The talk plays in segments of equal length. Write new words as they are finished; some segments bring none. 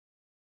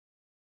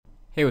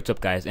Hey, what's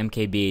up guys,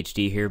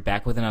 MKBHD here,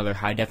 back with another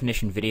high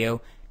definition video.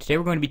 Today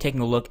we're going to be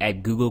taking a look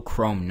at Google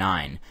Chrome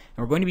 9, and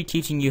we're going to be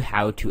teaching you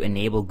how to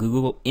enable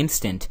Google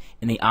Instant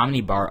in the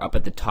Omnibar up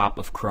at the top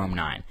of Chrome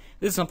 9.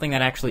 This is something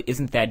that actually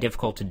isn't that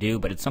difficult to do,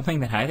 but it's something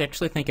that I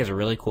actually think is a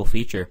really cool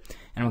feature,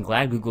 and I'm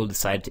glad Google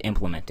decided to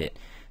implement it.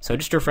 So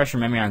just to refresh your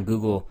memory on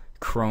Google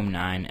Chrome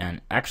 9,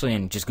 and actually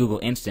in just Google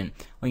Instant,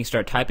 when you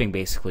start typing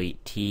basically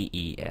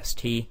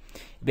TEST, it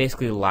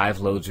basically live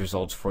loads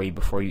results for you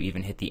before you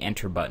even hit the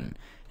enter button.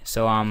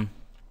 So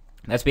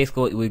that's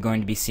basically what we're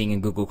going to be seeing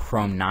in Google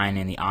Chrome 9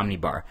 in the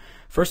Omnibar.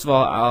 First of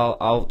all,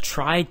 I'll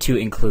try to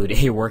include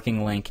a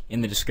working link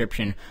in the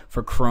description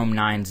for Chrome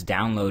 9's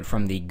download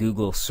from the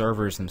Google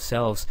servers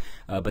themselves,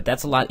 but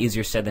that's a lot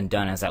easier said than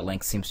done, as that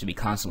link seems to be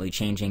constantly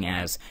changing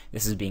as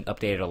this is being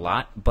updated a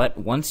lot. But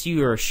once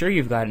you are sure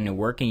you've gotten it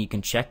working, you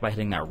can check by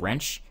hitting that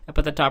wrench up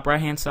at the top right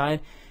hand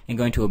side and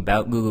going to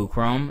About Google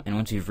Chrome, and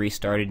once you've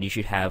restarted you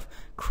should have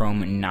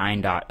Chrome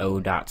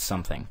 9.0.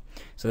 something.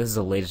 So this is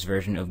the latest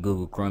version of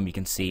Google Chrome. You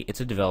can see it's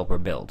a developer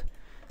build.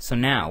 So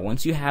now,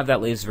 once you have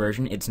that latest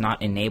version, it's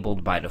not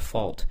enabled by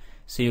default.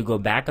 So you go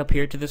back up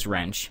here to this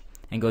wrench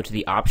and go to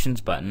the Options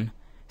button,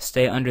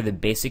 stay under the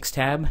Basics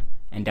tab,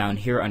 and down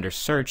here under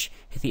Search,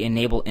 hit the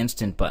Enable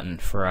Instant button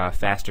for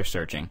faster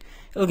searching.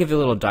 It'll give you a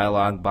little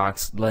dialog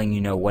box letting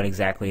you know what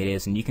exactly it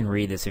is, and you can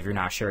read this if you're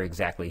not sure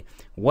exactly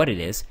what it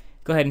is.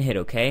 Go ahead and hit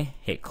OK,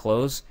 hit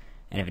Close,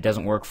 and if it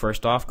doesn't work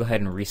first off, go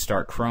ahead and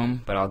restart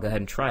Chrome, but I'll go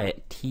ahead and try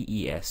it,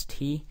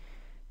 TEST,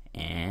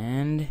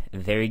 and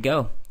there you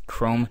go.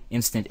 Chrome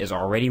Instant is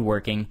already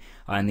working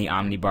in the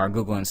Omnibar.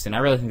 Google Instant. I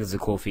really think this is a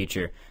cool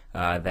feature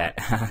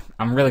that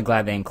I'm really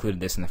glad they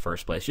included this in the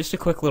first place. Just a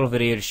quick little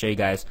video to show you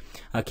guys,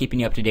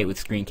 keeping you up to date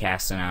with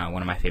screencasts and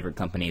one of my favorite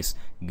companies,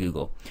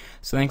 Google.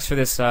 So thanks for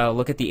this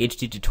look at the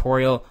HD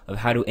tutorial of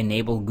how to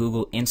enable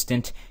Google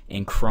Instant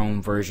in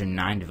Chrome version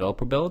 9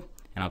 developer build,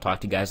 and I'll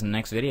talk to you guys in the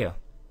next video.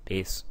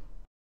 Peace.